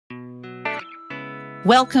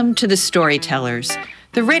Welcome to the Storytellers,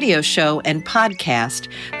 the radio show and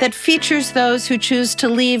podcast that features those who choose to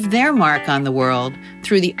leave their mark on the world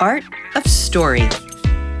through the art of story.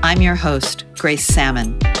 I'm your host, Grace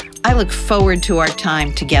Sammon. I look forward to our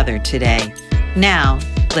time together today. Now,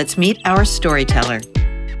 let's meet our storyteller.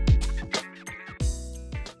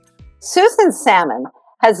 Susan Sammon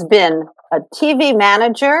has been a TV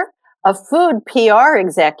manager, a food PR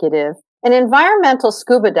executive, an environmental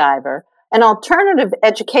scuba diver, an alternative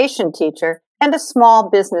education teacher, and a small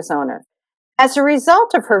business owner. As a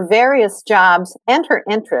result of her various jobs and her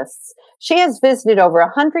interests, she has visited over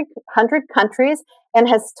 100 countries and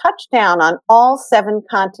has touched down on all 7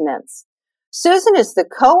 continents. Susan is the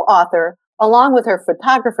co-author, along with her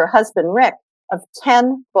photographer husband Rick, of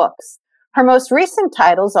 10 books. Her most recent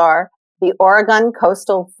titles are the Oregon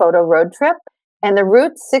Coastal Photo Road Trip and the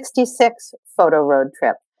Route 66 Photo Road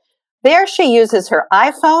Trip. There she uses her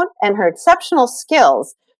iPhone and her exceptional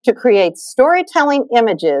skills to create storytelling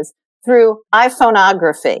images through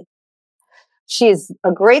iPhoneography. She's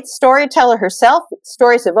a great storyteller herself.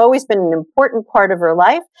 Stories have always been an important part of her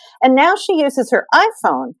life. And now she uses her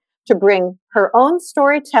iPhone to bring her own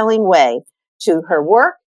storytelling way to her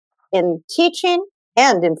work in teaching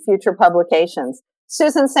and in future publications.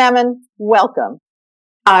 Susan Sammon, welcome.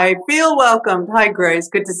 I feel welcomed. Hi, Grace.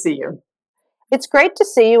 Good to see you. It's great to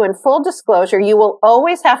see you. In full disclosure, you will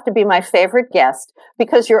always have to be my favorite guest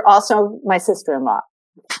because you're also my sister-in-law.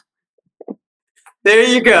 There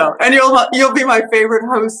you go. And you'll be my favorite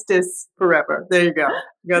hostess forever. There you go.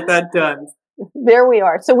 Got that done. There we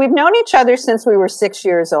are. So we've known each other since we were 6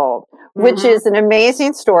 years old, which is an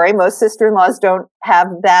amazing story. Most sister-in-laws don't have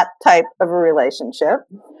that type of a relationship.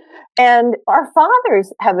 And our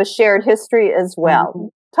fathers have a shared history as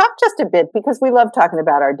well. Talk just a bit because we love talking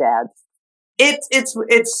about our dads.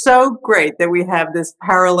 It's so great that we have this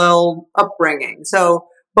parallel upbringing. So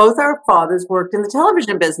both our fathers worked in the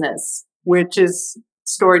television business, which is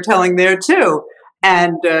storytelling there too.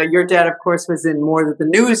 And your dad, of course, was in more of the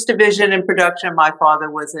news division in production. My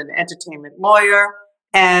father was an entertainment lawyer.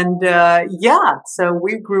 And so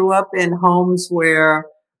we grew up in homes where,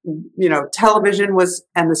 television was,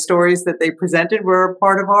 and the stories that they presented were a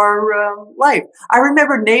part of our life. I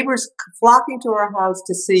remember neighbors flocking to our house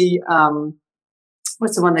to see,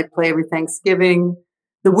 what's the one they play every Thanksgiving?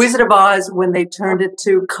 The Wizard of Oz, when they turned it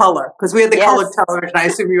to color, because we had the colored television. I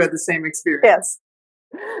assume you had the same experience. Yes.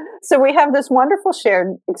 So we have this wonderful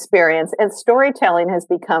shared experience, and storytelling has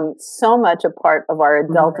become so much a part of our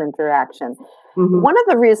adult interaction. One of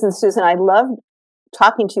the reasons, Susan, I love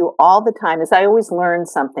talking to you all the time is I always learn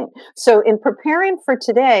something. So in preparing for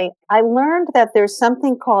today, I learned that there's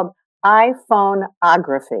something called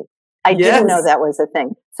iPhoneography. I didn't know that was a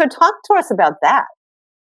thing. So talk to us about that.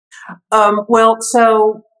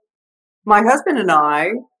 So my husband and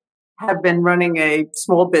I have been running a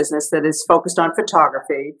small business that is focused on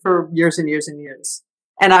photography for years and years and years.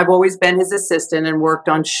 And I've always been his assistant and worked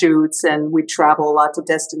on shoots, and we travel a lot to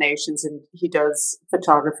destinations, and he does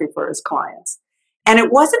photography for his clients. And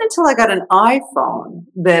it wasn't until I got an iPhone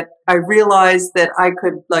that I realized that I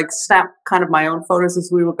could snap kind of my own photos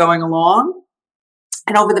as we were going along.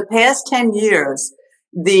 And over the past 10 years,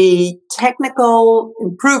 the technical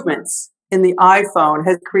improvements in the iPhone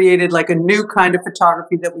has created a new kind of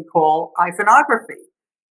photography that we call iPhoneography.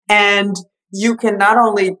 And you can not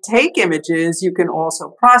only take images, you can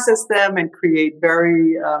also process them and create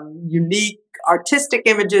very unique artistic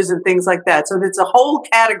images and things like that. So it's a whole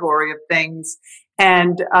category of things.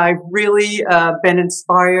 And I've really been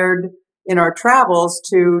inspired in our travels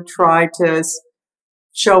to try to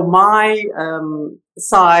show my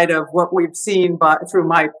side of what we've seen through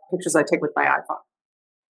my pictures I take with my iPhone.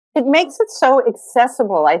 It makes it so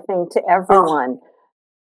accessible, I think, to everyone.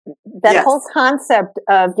 That whole concept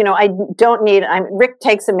of, Rick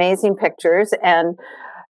takes amazing pictures, and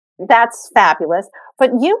that's fabulous.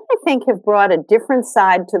 But you, I think, have brought a different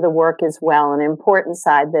side to the work as well, an important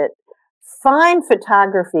side that fine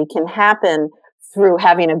photography can happen through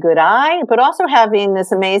having a good eye, but also having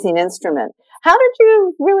this amazing instrument. How did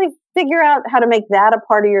you really figure out how to make that a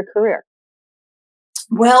part of your career?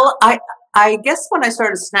 Well, I guess when I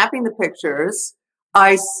started snapping the pictures,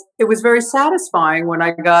 it was very satisfying when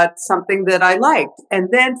I got something that I liked. And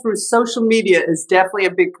then through social media is definitely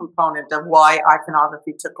a big component of why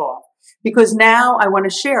iconography took off, because now I want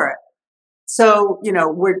to share it. So,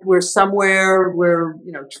 we're somewhere, we're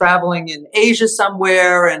traveling in Asia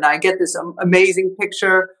somewhere, and I get this amazing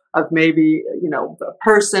picture of maybe, a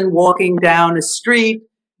person walking down a street,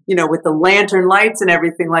 with the lantern lights and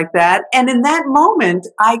everything like that. And in that moment,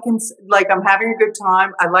 I can, I'm having a good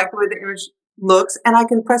time. I like the way the image looks, and I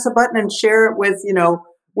can press a button and share it with,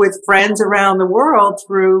 with friends around the world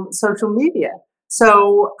through social media.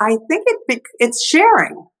 So I think it's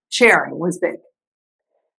sharing. Sharing was big.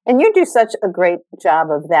 And you do such a great job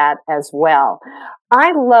of that as well.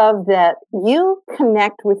 I love that you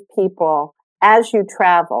connect with people as you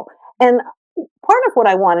travel. And part of what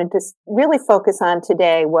I wanted to really focus on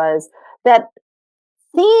today was that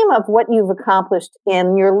theme of what you've accomplished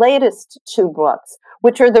in your latest two books,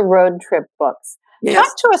 which are the road trip books. Yes.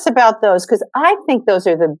 Talk to us about those, because I think those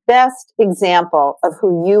are the best example of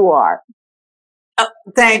who you are.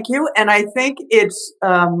 Thank you. And I think it's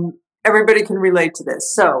everybody can relate to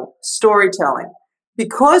this. So storytelling,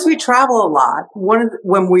 because we travel a lot.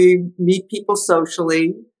 When we meet people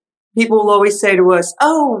socially, people will always say to us,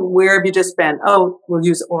 "Oh, where have you just been?" Oh, we'll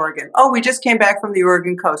use Oregon. "Oh, we just came back from the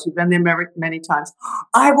Oregon coast. We've been there many times.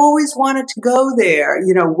 I've always wanted to go there.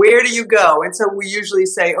 Where do you go?" And so we usually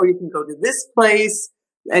say, "Oh, you can go to this place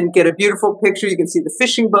and get a beautiful picture. You can see the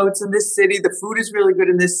fishing boats in this city. The food is really good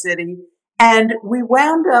in this city." And we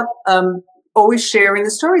wound up always sharing the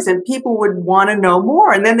stories, and people would want to know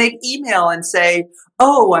more. And then they'd email and say,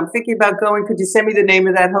 "Oh, I'm thinking about going. Could you send me the name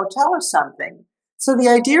of that hotel or something?" So the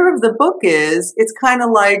idea of the book is, it's kind of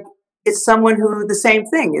like it's someone who, the same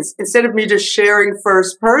thing is, instead of me just sharing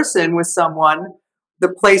first person with someone, the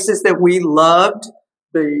places that we loved,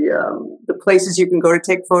 the places you can go to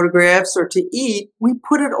take photographs or to eat, we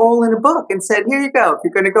put it all in a book and said, "Here you go. If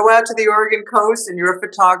you're going to go out to the Oregon coast and you're a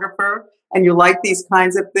photographer and you like these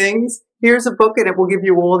kinds of things, here's a book and it will give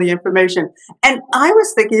you all the information." And I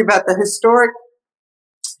was thinking about the historic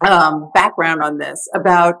background on this,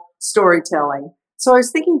 about storytelling. So I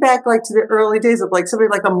was thinking back to the early days of somebody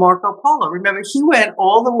like a Marco Polo. Remember, he went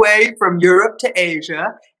all the way from Europe to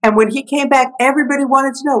Asia. And when he came back, everybody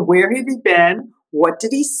wanted to know, where had he been? What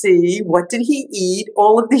did he see? What did he eat?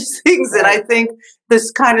 All of these things. And I think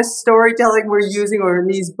this kind of storytelling we're using, or in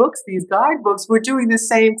these books, these guidebooks, we're doing the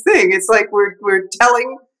same thing. It's like we're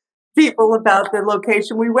telling people about the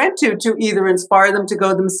location we went to either inspire them to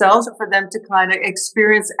go themselves or for them to kind of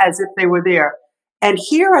experience as if they were there. And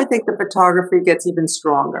here I think the photography gets even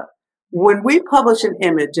stronger. When we publish an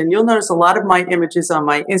image, and you'll notice a lot of my images on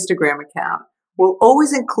my Instagram account will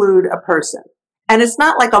always include a person. And it's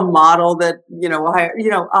not like a model that,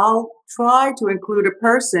 I'll try to include a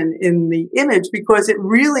person in the image because it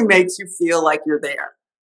really makes you feel like you're there.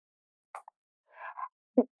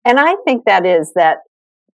 And I think that is that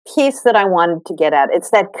piece that I wanted to get at. It's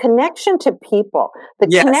that connection to people, the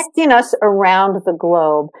connecting us around the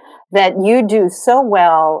globe that you do so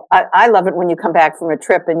well. I love it when you come back from a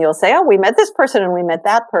trip and you'll say, "Oh, we met this person and we met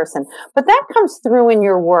that person." But that comes through in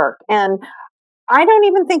your work. And I don't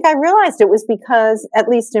even think I realized it was because, at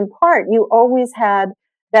least in part, you always had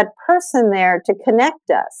that person there to connect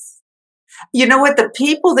us. You know what? The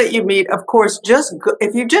people that you meet, of course,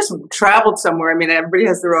 if you just traveled somewhere, I mean, everybody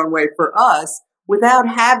has their own way. For us, without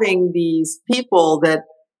having these people that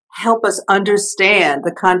help us understand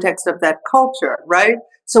the context of that culture, right?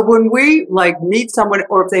 So when we meet someone,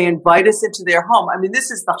 or if they invite us into their home, I mean,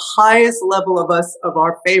 this is the highest level of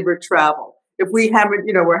our favorite travel. If we haven't,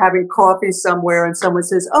 we're having coffee somewhere and someone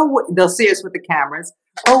says, "Oh," they'll see us with the cameras.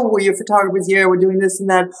 "Oh, well, your photographer's here. We're doing this and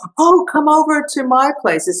that. Oh, come over to my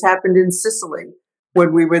place." This happened in Sicily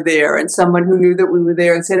when we were there, and someone who knew that we were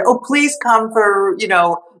there and said, "Oh, please come for,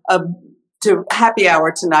 to happy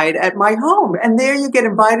hour tonight at my home." And there you get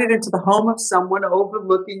invited into the home of someone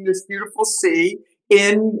overlooking this beautiful sea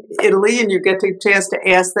in Italy, and you get a chance to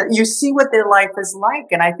ask that. You see what their life is like.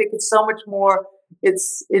 And I think it's so much more, it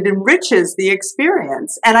enriches the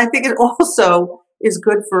experience. And I think it also is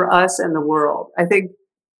good for us and the world. I think,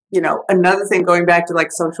 another thing, going back to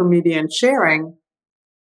social media and sharing,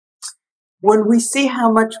 when we see how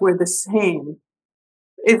much we're the same,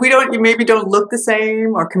 if we don't, you maybe don't look the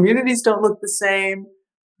same, our communities don't look the same,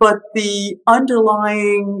 but the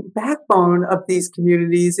underlying backbone of these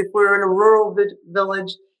communities, if we're in a rural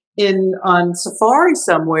village on safari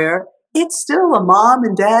somewhere, it's still a mom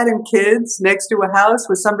and dad and kids next to a house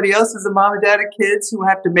where somebody else is a mom and dad and kids who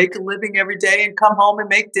have to make a living every day and come home and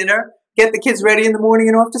make dinner, get the kids ready in the morning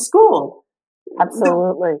and off to school.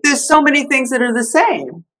 Absolutely. There's so many things that are the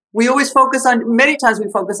same. Many times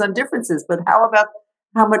we focus on differences, but how about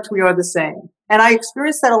how much we are the same? And I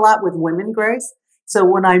experience that a lot with women, Grace. So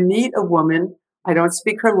when I meet a woman, I don't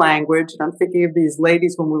speak her language. And I'm thinking of these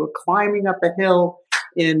ladies when we were climbing up a hill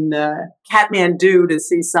in Kathmandu to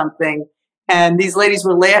see something. And these ladies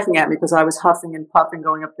were laughing at me because I was huffing and puffing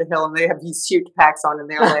going up the hill. And they have these huge packs on and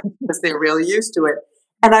they're laughing because they're really used to it.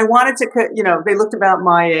 And I wanted to, they looked about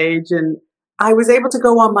my age. And I was able to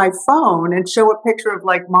go on my phone and show a picture of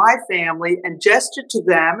like my family and gesture to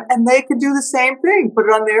them, and they could do the same thing, put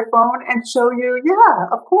it on their phone and show you, yeah,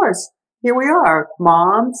 of course, here we are,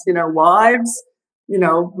 moms, wives,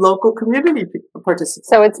 local community participants.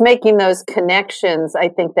 So it's making those connections, I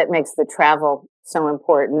think, that makes the travel so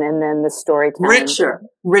important, and then the storytelling.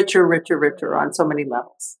 Richer on so many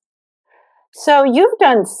levels. So you've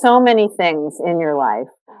done so many things in your life.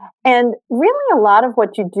 And really, a lot of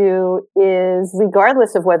what you do is,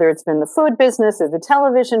 regardless of whether it's been the food business or the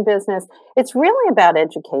television business, it's really about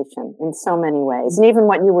education in so many ways. And even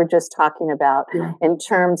what you were just talking about in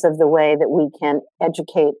terms of the way that we can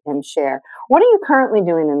educate and share. What are you currently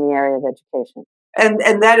doing in the area of education?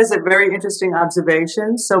 And that is a very interesting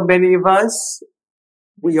observation. So many of us,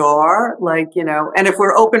 we are and if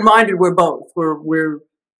we're open-minded, we're both. We're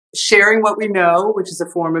sharing what we know, which is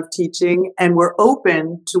a form of teaching, and we're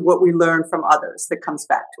open to what we learn from others that comes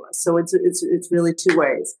back to us. So it's really two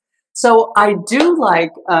ways. So I do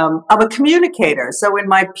I'm a communicator. So in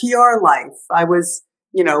my PR life, I was,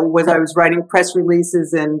 I was writing press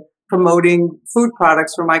releases and promoting food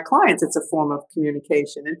products for my clients. It's a form of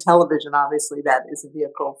communication. And television, obviously, that is a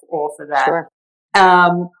vehicle all for that. Sure.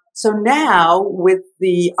 So now with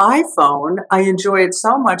the iPhone, I enjoy it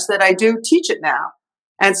so much that I do teach it now.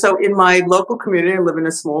 And so in my local community, I live in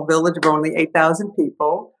a small village of only 8,000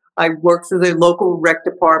 people. I work through the local rec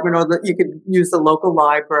department, or you could use the local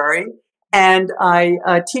library. And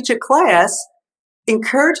I teach a class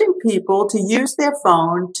encouraging people to use their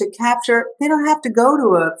phone to capture. They don't have to go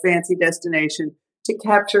to a fancy destination to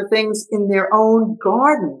capture things in their own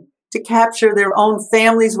garden, to capture their own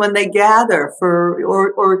families when they gather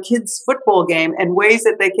or a kid's football game, and ways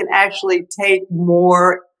that they can actually take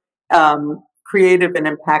more creative and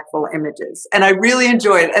impactful images. And I really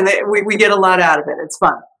enjoy it. And we get a lot out of it. It's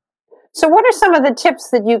fun. So what are some of the tips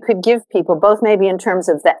that you could give people, both maybe in terms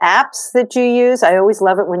of the apps that you use? I always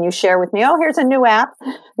love it when you share with me, oh, here's a new app.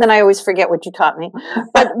 Then I always forget what you taught me.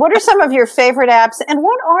 But what are some of your favorite apps? And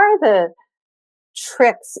what are the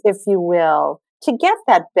tricks, if you will, to get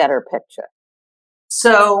that better picture?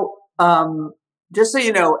 So, just so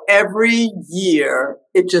you know, every year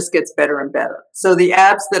it just gets better and better. So the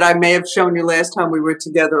apps that I may have shown you last time we were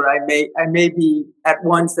together, I may be at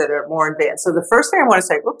ones that are more advanced. So the first thing I want to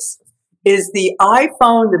say, is the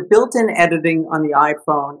iPhone, the built-in editing on the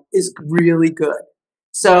iPhone is really good.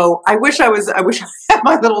 So I wish I had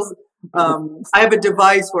my little, I have a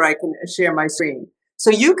device where I can share my screen. So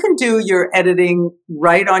you can do your editing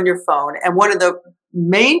right on your phone. And one of the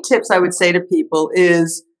main tips I would say to people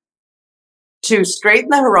is to straighten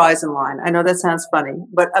the horizon line. I know that sounds funny,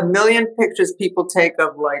 but a million pictures people take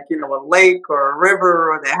of a lake or a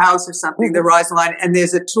river or their house or something, the horizon line, and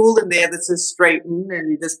there's a tool in there that says straighten,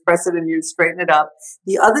 and you just press it and you straighten it up.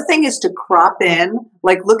 The other thing is to crop in,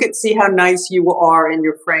 see how nice you are in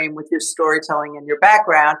your frame with your storytelling and your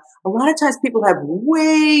background. A lot of times people have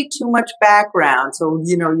way too much background. So,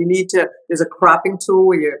 there's a cropping tool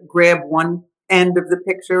where you grab one end of the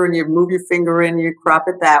picture and you move your finger in and you crop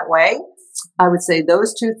it that way. I would say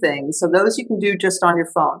those two things. So those you can do just on your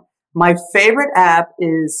phone. My favorite app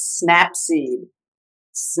is Snapseed.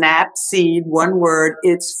 Snapseed, one word.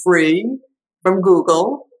 It's free from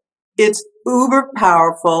Google. It's uber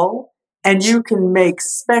powerful, and you can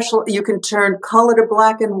you can turn color to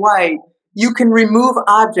black and white. You can remove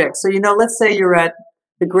objects. So, let's say you're at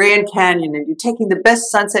the Grand Canyon and you're taking the best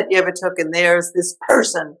sunset you ever took, and there's this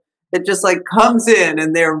person that just comes in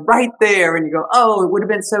and they're right there, and you go, oh, it would have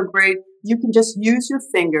been so great. You can just use your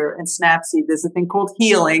finger and Snapseed. There's a thing called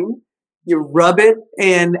healing. You rub it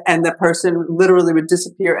in, and the person literally would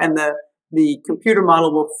disappear, and the computer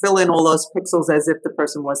model will fill in all those pixels as if the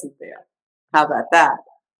person wasn't there. How about that?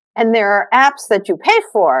 And there are apps that you pay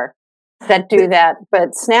for that do that,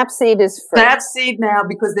 but Snapseed is free. Snapseed now,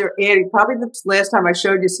 because they're adding, probably the last time I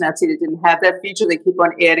showed you Snapseed, it didn't have that feature. They keep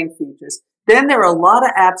on adding features. Then there are a lot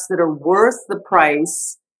of apps that are worth the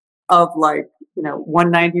price of $199,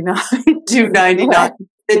 $299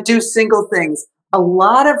 that do single things.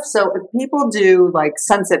 So if people do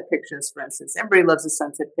sunset pictures, for instance, everybody loves a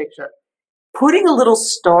sunset picture. Putting a little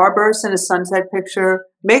starburst in a sunset picture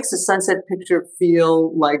makes a sunset picture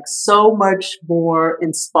feel so much more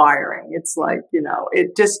inspiring. It's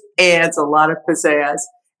it just adds a lot of pizzazz.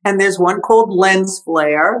 And there's one called Lens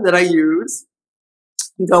Flare that I use.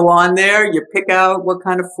 You go on there, you pick out what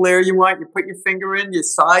kind of flare you want, you put your finger in, you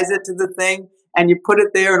size it to the thing, and you put it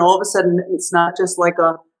there, and all of a sudden it's not just like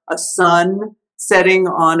a sun setting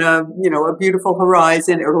on a beautiful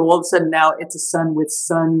horizon, or all of a sudden now it's a sun with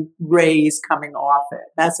sun rays coming off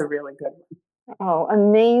it. That's a really good one. Oh,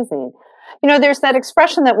 amazing. There's that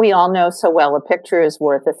expression that we all know so well, a picture is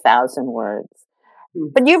worth 1,000 words.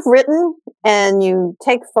 But you've written and you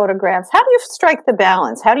take photographs. How do you strike the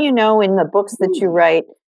balance? How do you know in the books that you write,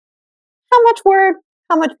 how much word,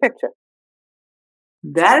 how much picture?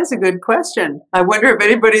 That is a good question. I wonder if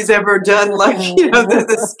anybody's ever done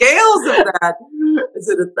the scales of that. Is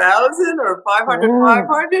it 1,000 or 500,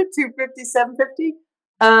 500, 250, 750?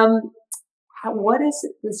 What is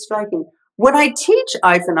it that's striking? When I teach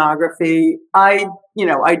iconography, I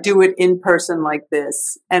do it in person like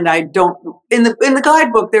this, and I don't. In the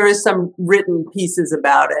guidebook, there is some written pieces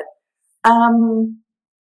about it. I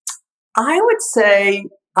would say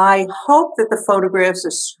I hope that the photographs are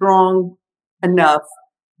strong enough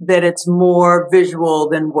that it's more visual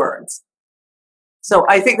than words. So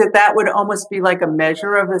I think that would almost be like a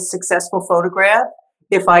measure of a successful photograph.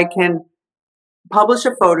 If I can publish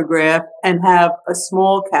a photograph and have a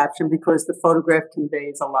small caption because the photograph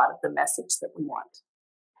conveys a lot of the message that we want.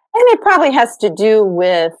 And it probably has to do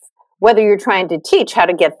with whether you're trying to teach how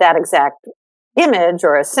to get that exact image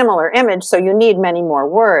or a similar image, so you need many more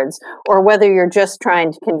words, or whether you're just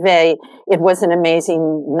trying to convey it was an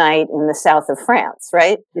amazing night in the south of France,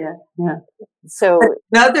 right? Yeah. So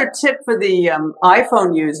another tip for the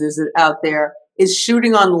iPhone users out there is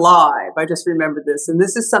shooting on live. I just remembered this. And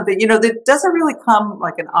this is something, that doesn't really come,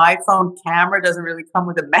 like an iPhone camera doesn't really come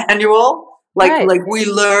with a manual. Like we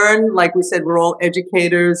learn, like we said, we're all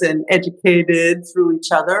educators and educated through each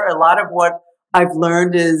other. A lot of what I've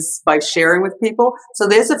learned is by sharing with people. So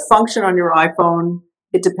there's a function on your iPhone.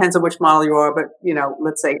 It depends on which model you are, but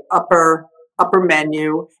let's say upper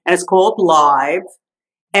menu, and it's called Live.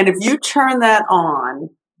 And if you turn that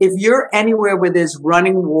on, if you're anywhere where there's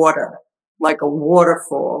running water, like a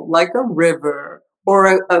waterfall, like a river, or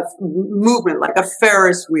a movement, like a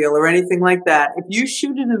Ferris wheel or anything like that, if you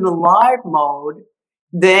shoot it in the live mode,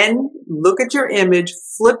 then look at your image,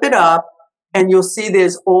 flip it up, and you'll see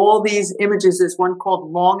there's all these images. There's one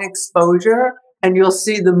called long exposure, and you'll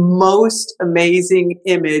see the most amazing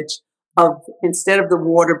image of, instead of the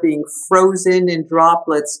water being frozen in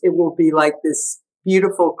droplets, it will be like this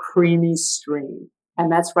beautiful creamy stream.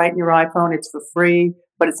 And that's right in your iPhone. It's for free,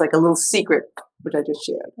 but it's like a little secret, which I just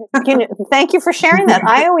shared. Thank you for sharing that.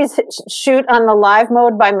 I always shoot on the live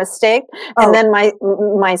mode by mistake, and then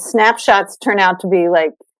my snapshots turn out to be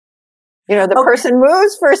like, the person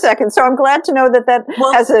moves for a second. So I'm glad to know that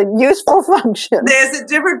has a useful function. There's a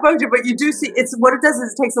different function, but you do see, what it does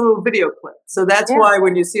is it takes a little video clip. So that's why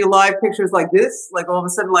when you see live pictures like this, like all of a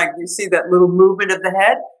sudden, like you see that little movement of the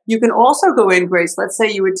head, you can also go in, Grace. Let's say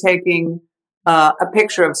you were taking a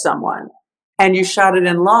picture of someone and you shot it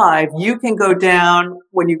in live. You can go down,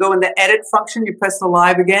 when you go in the edit function, you press the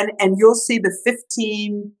live again, and you'll see the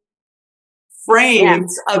 15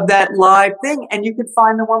 frames of that live thing, and you can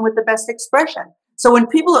find the one with the best expression. So when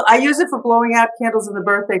I use it for blowing out candles in the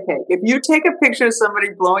birthday cake. If you take a picture of somebody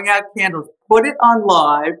blowing out candles, put it on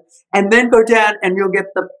live, and then go down and you'll get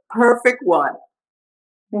the perfect one.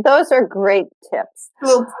 Those are great tips.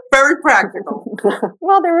 Well, very practical.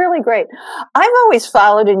 Well, they're really great. I've always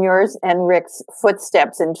followed in yours and Rick's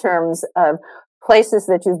footsteps in terms of places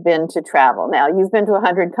that you've been to travel. Now, you've been to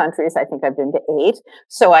 100 countries. I think I've been to 8,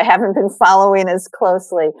 so I haven't been following as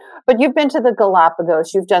closely. But you've been to the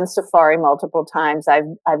Galapagos. You've done safari multiple times.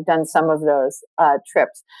 I've done some of those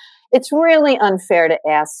trips. It's really unfair to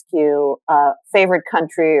ask you favorite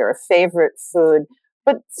country or favorite food,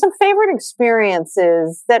 but some favorite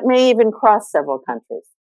experiences that may even cross several countries.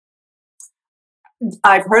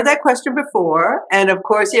 I've heard that question before. And of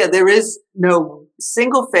course, there is no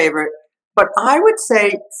single favorite. But I would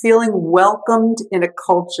say feeling welcomed in a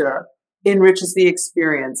culture enriches the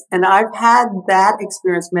experience. And I've had that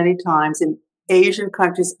experience many times in Asian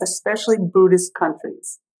countries, especially Buddhist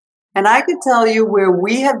countries. And I could tell you where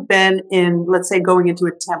we have been in, let's say, going into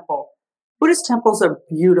a temple. Buddhist temples are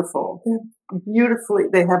beautiful.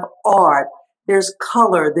 They have art. There's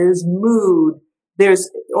color. There's mood. There's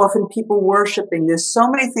often people worshiping. There's so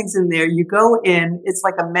many things in there. You go in, it's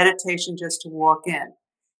like a meditation just to walk in.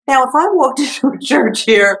 Now, if I walked into a church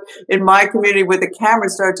here in my community with a camera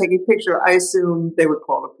and started taking a picture, I assume they would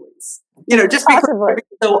call the police. Just because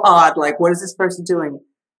it's so odd. Like, what is this person doing?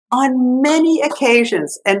 On many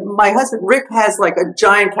occasions, and my husband, Rick, has like a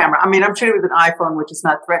giant camera. I mean, I'm shooting with an iPhone, which is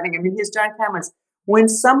not threatening. I mean, he has giant cameras. When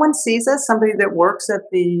someone sees us, somebody that works at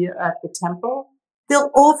the temple, they'll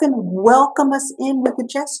often welcome us in with a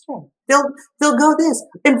gesture. They'll go this,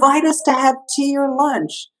 invite us to have tea or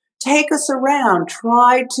lunch. Take us around,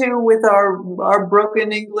 try to, with our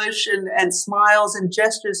broken English and smiles and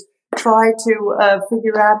gestures, try to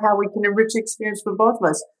figure out how we can enrich the experience for both of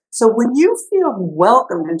us. So when you feel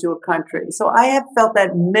welcomed into a country, so I have felt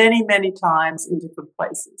that many, many times in different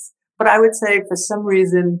places. But I would say for some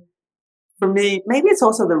reason, for me, maybe it's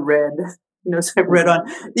also the red, so I've read on,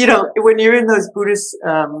 when you're in those Buddhist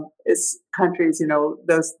countries,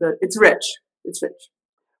 it's rich. It's rich.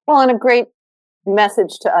 Well, and a great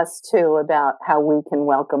message to us too about how we can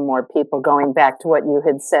welcome more people, going back to what you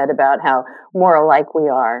had said about how more alike we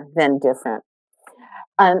are than different.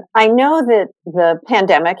 And I know that the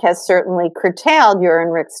pandemic has certainly curtailed your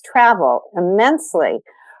and Rick's travel immensely,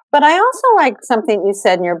 but I also like something you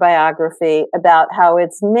said in your biography about how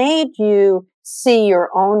it's made you see your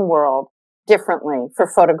own world differently for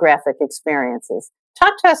photographic experiences.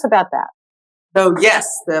 Talk to us about that. So yes,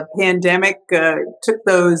 the pandemic took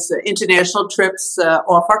those international trips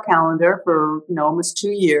off our calendar for almost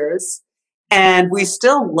 2 years, and we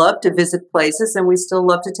still love to visit places, and we still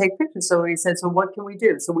love to take pictures. So we said, so what can we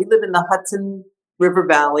do? So we live in the Hudson River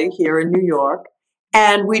Valley here in New York,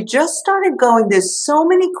 and we just started going. There's so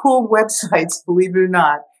many cool websites, believe it or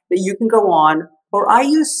not, that you can go on. Or I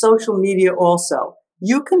use social media also.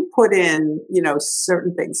 You can put in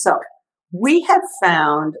certain things. So we have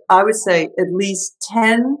found, I would say, at least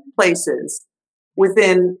 10 places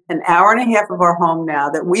within an hour and a half of our home now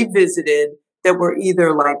that we visited that were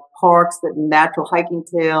either like parks, that natural hiking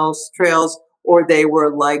trails, or they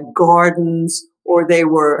were like gardens, or they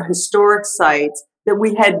were historic sites that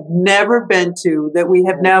we had never been to, that we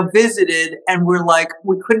have now visited, and we're like,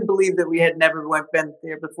 we couldn't believe that we had never been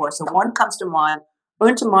there before. So one comes to mind,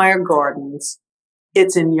 Untermeyer Gardens.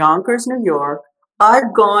 It's in Yonkers, New York.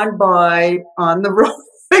 I've gone by on the road,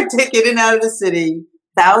 I take it in and out of the city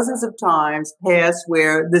thousands of times past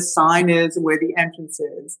where the sign is, where the entrance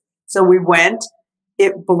is. So we went.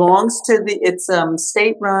 It belongs to it's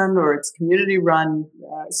state run or it's community run.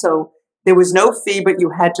 So there was no fee, but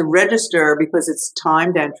you had to register because it's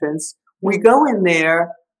timed entrance. We go in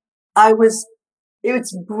there.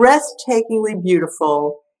 It's breathtakingly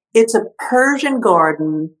beautiful. It's a Persian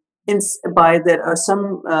garden by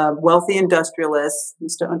some wealthy industrialist,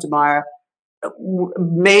 Mr. Untermeyer,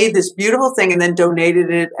 made this beautiful thing and then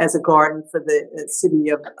donated it as a garden for the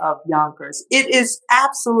city of Yonkers. It is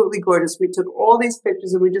absolutely gorgeous. We took all these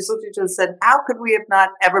pictures and we just looked at each other and said, how could we have not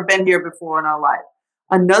ever been here before in our life?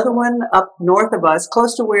 Another one up north of us,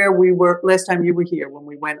 close to where we were last time you were here when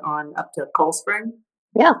we went on up to Cold Spring.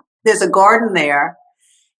 Yeah. There's a garden there.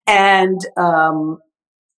 And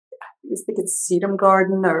I think it's Sedum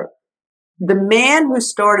Garden, or the man who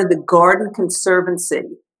started the Garden Conservancy,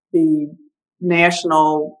 the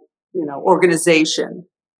national, organization,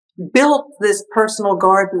 built this personal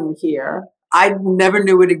garden here. I never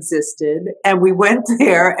knew it existed. And we went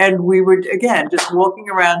there and we were, again, just walking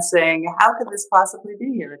around saying, how could this possibly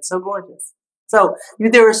be here? It's so gorgeous. So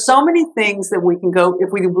there are so many things that we can go, if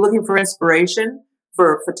we're looking for inspiration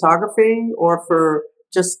for photography or for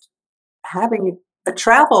just having a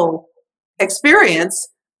travel experience,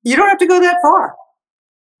 you don't have to go that far.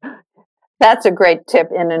 That's a great tip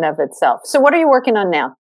in and of itself. So what are you working on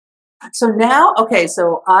now? So now,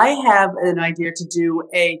 so I have an idea to do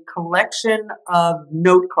a collection of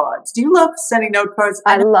note cards. Do you love sending note cards?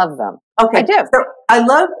 I love them. Okay. I do. So I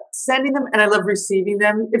love sending them and I love receiving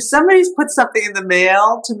them. If somebody's put something in the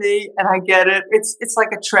mail to me and I get it, it's like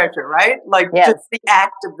a treasure, right? Like just the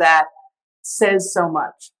act of that says so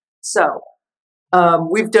much. So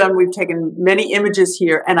we've taken many images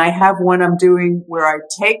here, and I have one I'm doing where I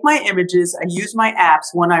take my images, I use my apps,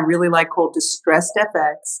 one I really like called Distressed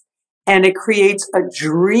FX, and it creates a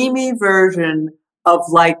dreamy version of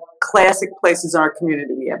like classic places in our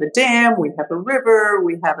community. We have a dam, we have a river,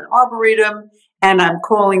 we have an arboretum, and I'm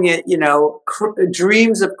calling it,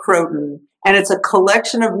 Dreams of Croton. And it's a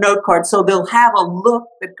collection of note cards. So they'll have a look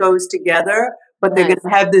that goes together, but they're going to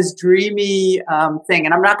have this dreamy thing.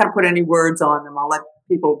 And I'm not going to put any words on them. I'll let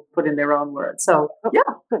people put in their own words. So, yeah.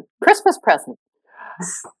 Good. Christmas present.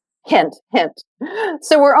 Hint, hint.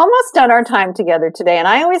 So we're almost done our time together today. And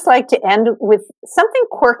I always like to end with something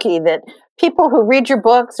quirky that people who read your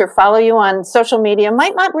books or follow you on social media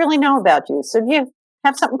might not really know about you. So do you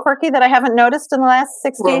have something quirky that I haven't noticed in the last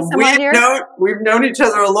 60 some odd years? We've known each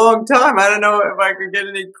other a long time. I don't know if I could get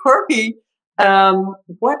any quirky.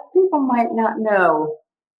 What people might not know.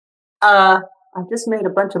 I just made a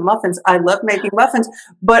bunch of muffins. I love making muffins,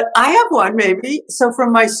 but I have one maybe. So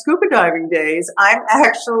from my scuba diving days, I'm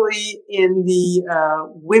actually in the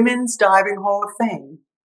Women's Diving Hall of Fame.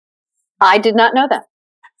 I did not know that.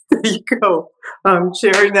 There you go. I'm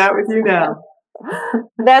sharing that with you now.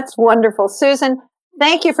 That's wonderful. Susan,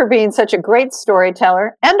 thank you for being such a great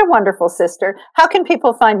storyteller and a wonderful sister. How can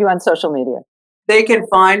people find you on social media? They can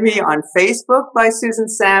find me on Facebook by Susan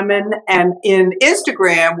Sammon, and in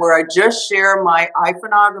Instagram, where I just share my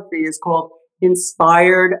iPhoneography, is called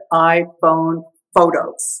Inspired iPhone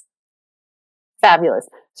Photos. Fabulous.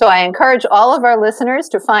 So I encourage all of our listeners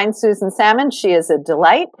to find Susan Sammon. She is a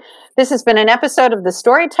delight. This has been an episode of The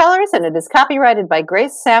Storytellers, and it is copyrighted by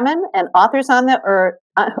Grace Sammon and Authors on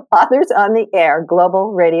the Air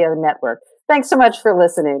Global Radio Network. Thanks so much for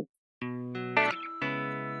listening.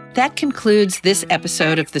 That concludes this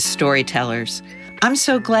episode of The Storytellers. I'm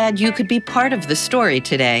so glad you could be part of the story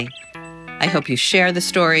today. I hope you share the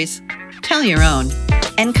stories, tell your own,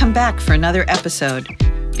 and come back for another episode,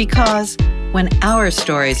 because when our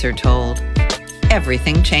stories are told,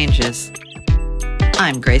 everything changes.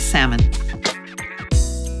 I'm Grace Sammon.